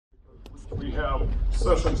we have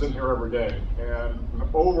sessions in here every day. And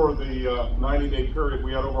over the 90-day period,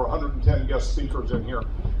 we had over 110 guest speakers in here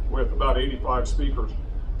with about 85 speakers.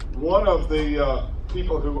 One of the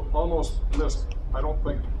people who almost missed, I don't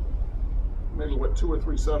think, maybe what, 2 or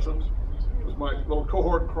 3 sessions, was my little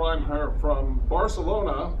cohort crime here from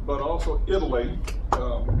Barcelona, but also Italy,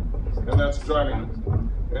 and that's GIAIME.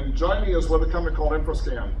 And GIAIME is with a company called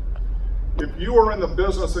INFRA. If you are in the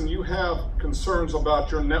business and you have concerns about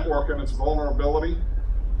your network and its vulnerability,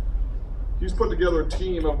 he's put together a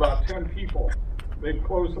team of about 10 people. They've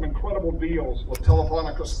closed some incredible deals with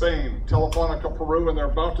Telefonica Spain, Telefonica Peru, and they're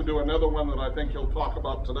about to do another one that I think he'll talk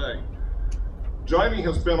about today. GIAIME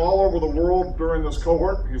has been all over the world during this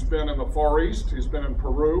cohort. He's been in the Far East, he's been in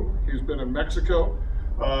Peru, he's been in Mexico,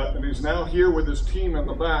 and he's now here with his team in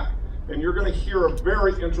the back. And you're going to hear a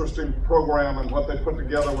very interesting program and what they put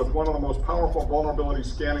together with one of the most powerful vulnerability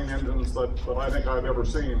scanning engines that I think I've ever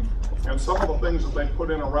seen. And some of the things that they put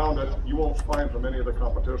in around it, you won't find from any of the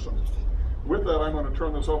competition. With that, I'm going to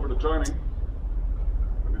turn this over to GIAIME.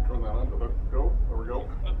 Let me turn that on. Did it go? There we go.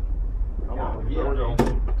 Come on. There we go. To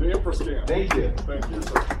INFRA. Thank you. Thank you,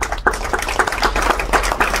 sir.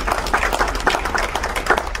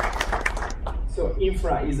 So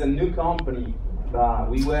INFRA is a new company.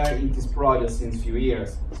 We were in this project since a few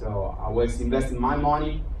years. So I was investing my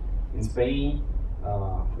money in Spain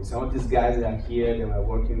with some of these guys that are here. They were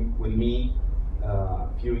working with me a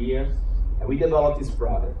few years, and we developed this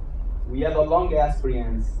product. We have a long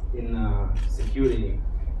experience in security.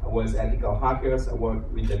 I was ethical hackers. I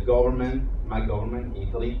worked with the government, my government,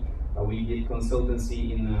 Italy. We did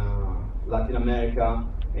consultancy in Latin America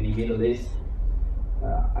and in Middle East.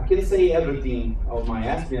 I can't say everything of my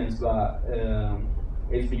experience, but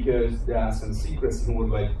it's because there are some secrets in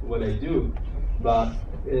what I do. But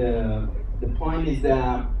the point is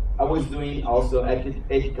that I was doing also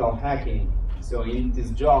ethical hacking. So in this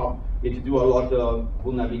job, you have to do a lot of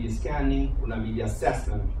vulnerability scanning, vulnerability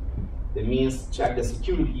assessment. That means check the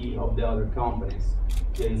security of the other companies.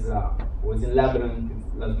 Because I was in Lebanon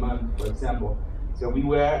last month, for example. So we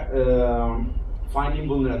were finding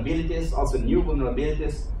vulnerabilities, also new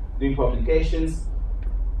vulnerabilities, doing publications,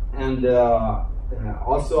 and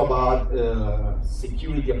also about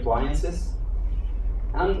security appliances.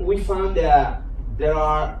 And we found that there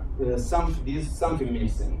are something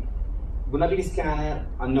missing. Vulnerability scanners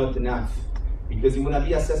are not enough, because in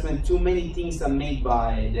vulnerability assessment, too many things are made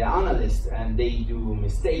by the analysts, and they do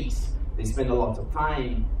mistakes. They spend a lot of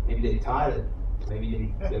time, maybe they're tired,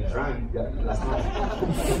 maybe they're drunk last night.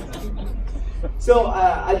 So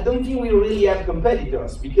I don't think we really have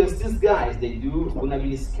competitors, because these guys, they do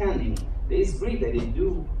vulnerability scanning. It's great that they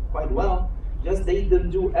do quite well, just they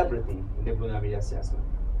don't do everything in the vulnerability assessment.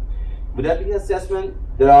 Vulnerability assessment,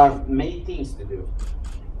 there are many things to do.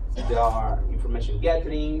 There are information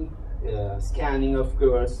gathering, scanning, of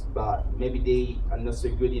course, but maybe they are not so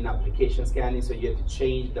good in application scanning, so you have to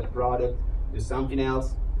change the product, do something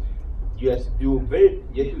else. You have to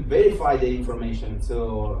verify the information,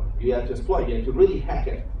 so you have to exploit, you have to really hack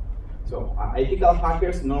it. So ethical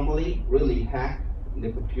hackers normally really hack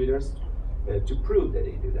the computers to prove that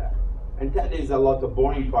they do that. And then there's a lot of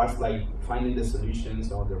boring parts like finding the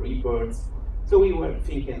solutions or the reports. So we were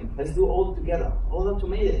thinking, let's do all together, all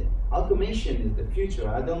automated. Automation is the future.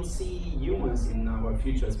 I don't see humans in our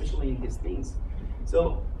future, especially in these things.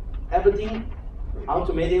 So everything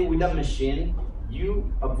automated with a machine,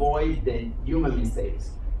 you avoid the human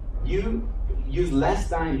mistakes. You use less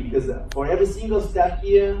time, because for every single step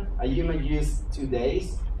here, a human uses 2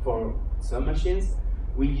 days. For some machines,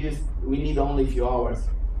 we need only a few hours.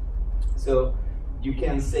 So you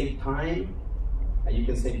can save time and you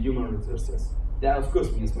can save human resources. That of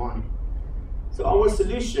course means money. So our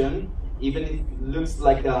solution, even if it looks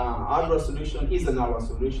like a hardware solution, is an hardware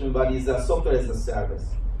solution, but it's a software as a service.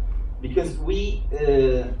 Because we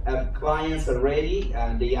have clients already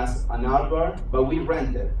and they ask an hardware, but we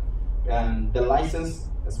rent it. And the license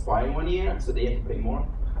expires 1 year, so they have to pay more.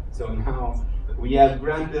 So now we have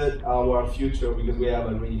granted our future because we have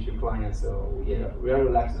already few clients, so we are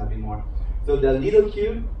relaxing a bit more. So the little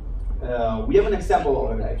cube, we have an example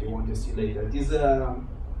over there if you want to see later. This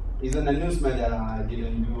is an announcement that I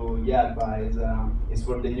didn't do yet, but it's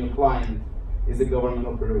for the new client. It's the government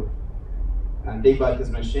of Peru. And they bought this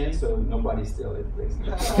machine, so nobody steal it,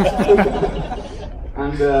 basically.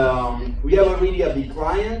 And we have already a big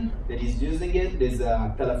client that is using it. There's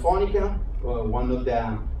Telefonica, one of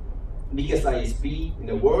the biggest ISP in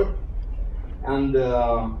the world. And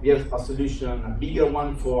we have a solution, a bigger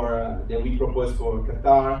one that we propose for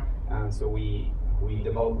Qatar. And so we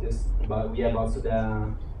developed this, but we have also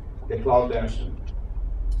the cloud version.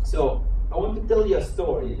 So I want to tell you a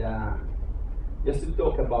story that just to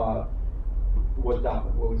talk about what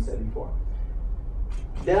happened, what we said before.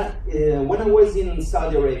 That when I was in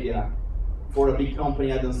Saudi Arabia for a big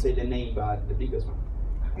company, I don't say the name, but the biggest one,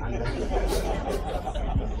 and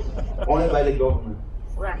owned by the government.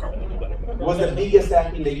 It was the biggest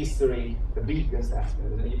hack in the history, the biggest hack.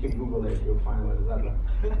 You can Google it, you'll find what it's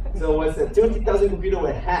about. So it was 30,000 computers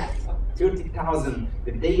were hacked, 30,000.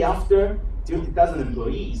 The day after, 30,000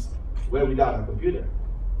 employees were without a computer.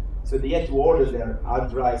 So they had to order their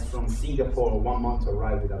hard drives from Singapore 1 month to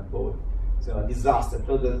arrive without Bodei. So a disaster,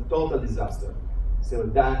 total disaster. So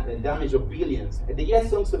that the damage of billions. And they had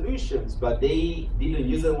some solutions, but they didn't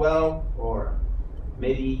use it well, or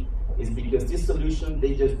maybe it's because this solution,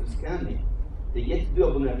 they just do scanning. They get to do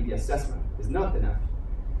a vulnerability assessment. It's not enough.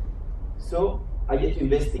 So I get to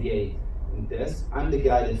investigate in this. I'm the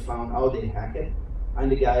guy that found how they hack it. I'm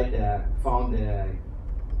the guy that found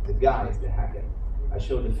the guys that hack it. I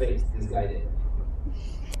showed the face, this guy did.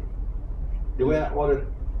 There were other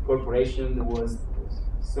corporations, there was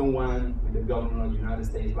someone with the government of the United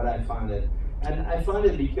States, but I found it. And I found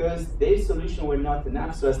it because their solution were not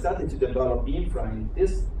enough, so I started to develop INFRA in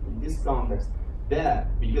this context there,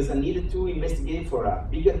 because I needed to investigate for a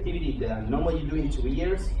big activity that normally you do in 2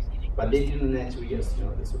 years, but they didn't have 2 years to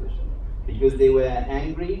know the solution. Because they were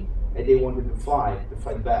angry and they wanted to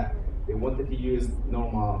fight back. They wanted to use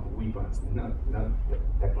normal weapons, not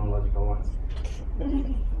technological ones.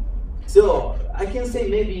 So I can say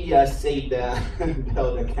maybe I saved the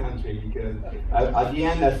other country, because at the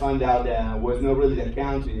end I found out that it was not really the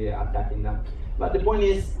country attacking them. But the point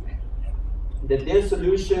is that their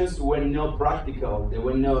solutions were not practical, they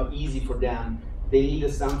were not easy for them. They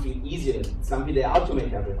needed something easier, something that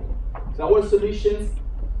automate everything. So our solutions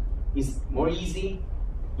is more easy,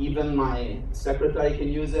 even my secretary can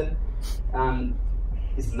use it.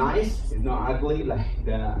 It's nice, it's not ugly like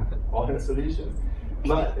the other solutions.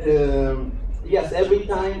 But yes, every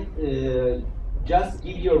time just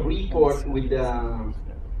give you a report with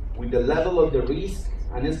the level of the risk,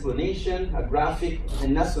 an explanation, a graphic,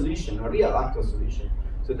 and a solution, a real actual solution.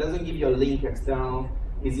 So it doesn't give you a link external.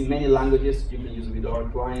 It's in many languages, you can use it with our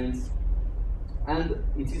clients, and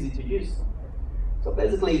it's easy to use. So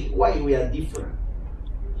basically, why we are different?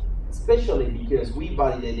 Especially because we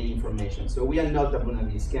validate the information. So we are not a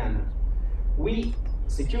vulnerability scanner. We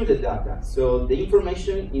secure the data. So the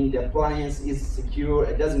information in the appliance is secure.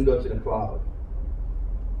 It doesn't go to the cloud.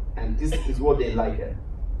 And this is what they like it.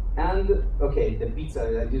 And okay, the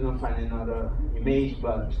pizza, I did not find another image,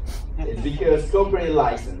 but it's because corporate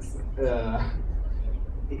license.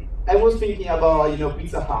 I was thinking about,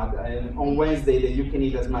 Pizza Hut, and on Wednesday that you can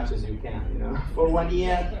eat as much as you can, For 1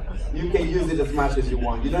 year, you can use it as much as you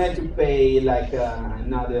want. You don't have to pay like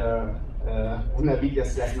another vulnerability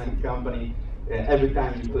assessment company every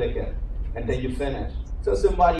time you click it, and then you finish. So somebody